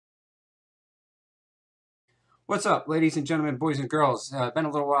What's up, ladies and gentlemen, boys and girls? Been a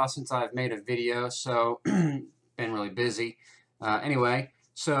little while since I've made a video, so been really busy. Anyway,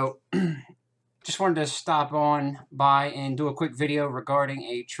 so just wanted to stop on by and do a quick video regarding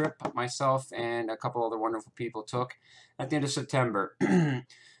a trip myself and a couple other wonderful people took at the end of September.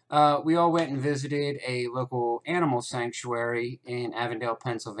 We all went and visited a local animal sanctuary in Avondale,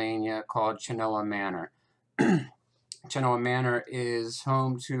 Pennsylvania called Chenoa Manor. Chenoa Manor is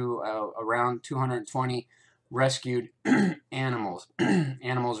home to around 220 rescued animals.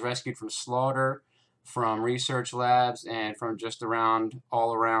 Animals rescued from slaughter, from research labs, and from just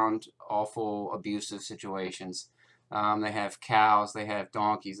all around awful abusive situations. They have cows, they have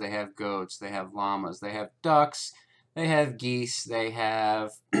donkeys, they have goats, they have llamas, they have ducks, they have geese, they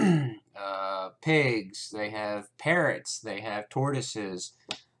have pigs, they have parrots, they have tortoises,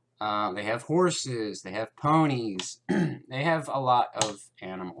 they have horses, they have ponies, they have a lot of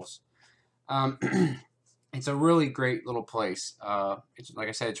animals. It's a really great little place. It's like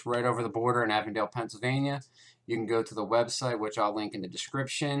I said, it's right over the border in Avondale, Pennsylvania. You can go to the website, which I'll link in the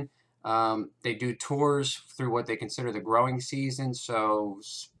description. They do tours through what they consider the growing season, so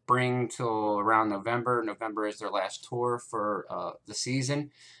spring till around November. November is their last tour for the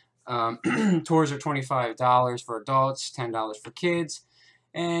season. Tours are $25 for adults, $10 for kids,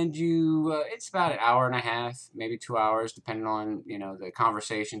 and it's about an hour and a half, maybe 2 hours, depending on the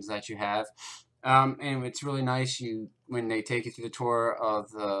conversations that you have. And it's really nice. When they take you through the tour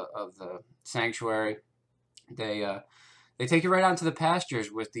of the sanctuary, they take you right out to the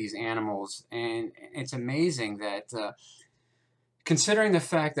pastures with these animals, and it's amazing that considering the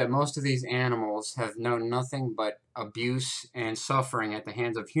fact that most of these animals have known nothing but abuse and suffering at the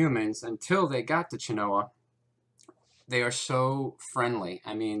hands of humans until they got to Chenoa, they are so friendly.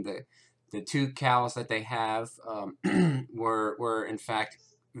 I mean, the two cows that they have were in fact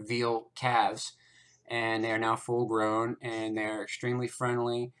veal calves, and they are now full grown, and they're extremely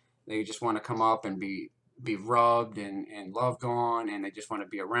friendly. They just want to come up and be rubbed and loved on, and they just want to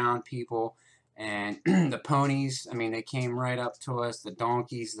be around people. And the ponies, I mean, they came right up to us. The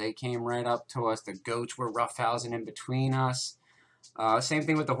donkeys, they came right up to us. The goats were roughhousing in between us. Same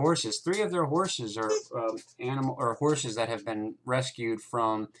thing with the horses. 3 of their horses are horses that have been rescued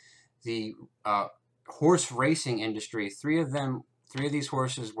from the horse racing industry. Three of these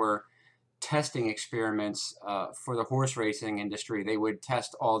horses were testing experiments for the horse racing industry. They would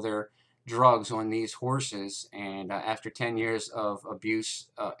test all their drugs on these horses, and after 10 years of abuse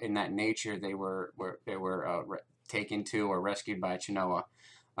in that nature, they were taken to or rescued by Chenoa.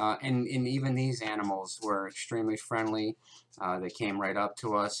 And even these animals were extremely friendly. They came right up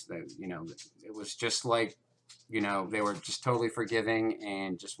to us. It was just like, they were just totally forgiving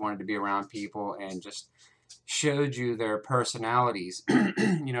and just wanted to be around people and just showed you their personalities.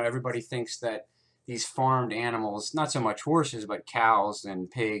 Everybody thinks that these farmed animals, not so much horses, but cows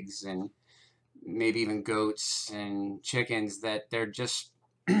and pigs and maybe even goats and chickens, that they're just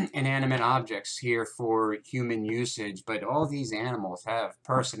inanimate objects here for human usage. But all these animals have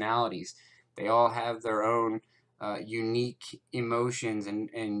personalities. They all have their own unique emotions,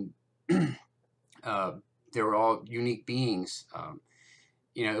 and they're all unique beings.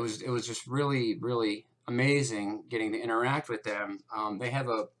 It was just really, really amazing getting to interact with them. They had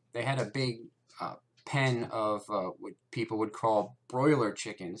a big pen of what people would call broiler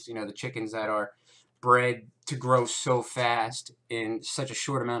chickens. The chickens that are bred to grow so fast in such a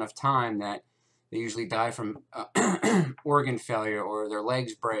short amount of time that they usually die from organ failure, or their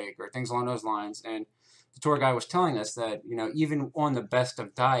legs break, or things along those lines. And the tour guide was telling us that even on the best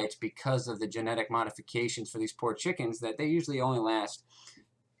of diets, because of the genetic modifications for these poor chickens, that they usually only last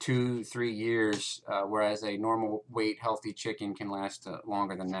 2-3 years, whereas a normal weight healthy chicken can last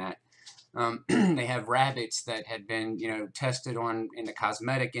longer than that. They have rabbits that had been tested on in the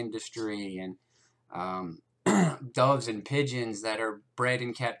cosmetic industry, and doves and pigeons that are bred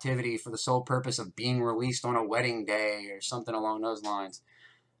in captivity for the sole purpose of being released on a wedding day or something along those lines.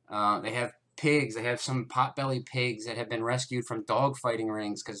 They have pigs. They have some potbelly pigs that have been rescued from dog fighting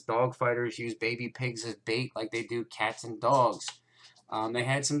rings, because dog fighters use baby pigs as bait like they do cats and dogs. They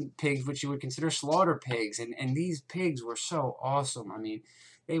had some pigs which you would consider slaughter pigs, and these pigs were so awesome. I mean,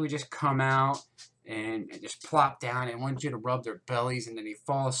 they would just come out and just plop down and want you to rub their bellies, and then they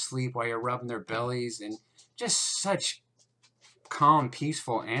fall asleep while you're rubbing their bellies, and just such calm,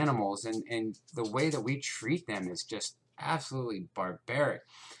 peaceful animals, and the way that we treat them is just absolutely barbaric.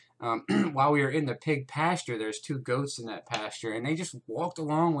 While we were in the pig pasture, there's 2 goats in that pasture, and they just walked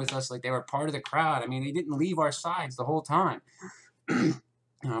along with us like they were part of the crowd. I mean, they didn't leave our sides the whole time.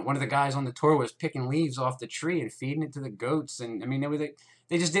 One of the guys on the tour was picking leaves off the tree and feeding it to the goats, and I mean,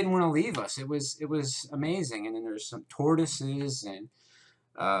 they just didn't want to leave us. It was amazing. And then there's some tortoises, and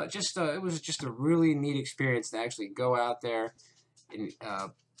it was just a really neat experience to actually go out there and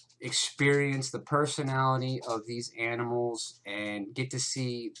experience the personality of these animals and get to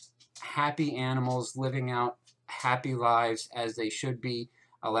see happy animals living out happy lives as they should be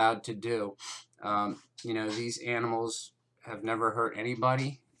allowed to do. These animals have never hurt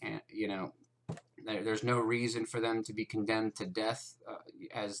anybody, and there's no reason for them to be condemned to death,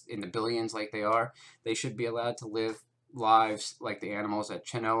 as in the billions like they are. They should be allowed to live lives like the animals at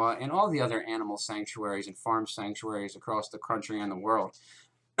Chenoa and all the other animal sanctuaries and farm sanctuaries across the country and the world.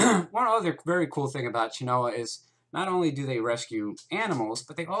 One other very cool thing about Chenoa is not only do they rescue animals,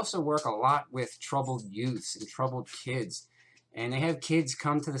 but they also work a lot with troubled youths and troubled kids. And they have kids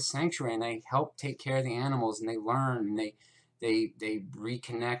come to the sanctuary and they help take care of the animals, and they learn, and they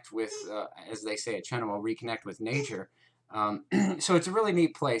reconnect with, as they say at Chenoa, reconnect with nature. So it's a really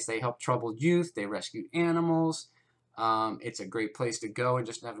neat place. They help troubled youth. They rescue animals. It's a great place to go and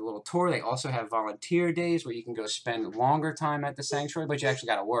just have a little tour. They also have volunteer days where you can go spend longer time at the sanctuary, but you actually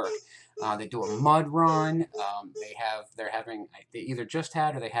got to work. They do a mud run. They either just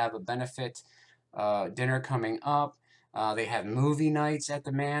had or they have a benefit dinner coming up. They have movie nights at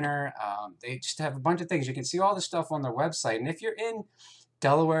the manor. They just have a bunch of things. You can see all the stuff on their website. And if you're in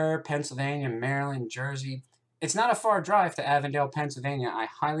Delaware, Pennsylvania, Maryland, Jersey, it's not a far drive to Avondale, Pennsylvania. I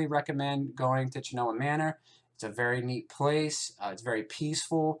highly recommend going to Chenoa Manor. It's a very neat place. It's very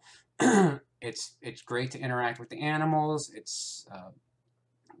peaceful. It's great to interact with the animals. It's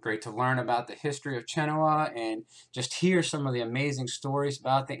great to learn about the history of Chenoa and just hear some of the amazing stories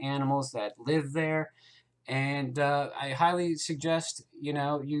about the animals that live there. And I highly suggest,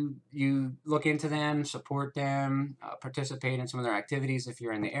 you look into them, support them, participate in some of their activities if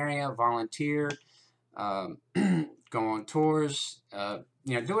you're in the area, volunteer, um, go on tours,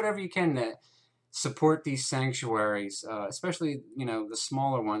 do whatever you can to support these sanctuaries, especially, the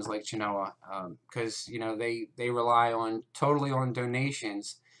smaller ones like Chenoa, because, they rely totally on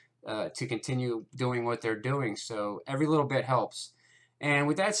donations to continue doing what they're doing. So every little bit helps. And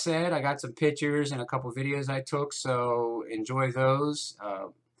with that said, I got some pictures and a couple videos I took, so enjoy those.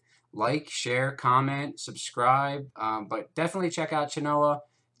 Like, share, comment, subscribe, but definitely check out Chenoa.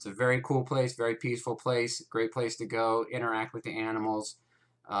 It's a very cool place, very peaceful place, great place to go, interact with the animals.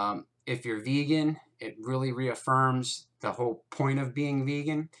 If you're vegan, it really reaffirms the whole point of being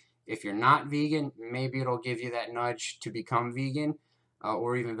vegan. If you're not vegan, maybe it'll give you that nudge to become vegan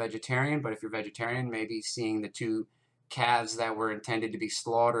or even vegetarian. But if you're vegetarian, maybe seeing the two calves that were intended to be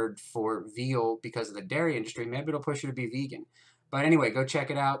slaughtered for veal because of the dairy industry, maybe it'll push you to be vegan. But anyway, go check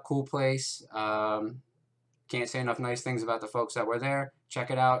it out. Cool place. Can't say enough nice things about the folks that were there.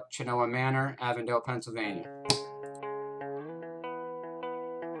 Check it out. Chenoa Manor, Avondale, Pennsylvania.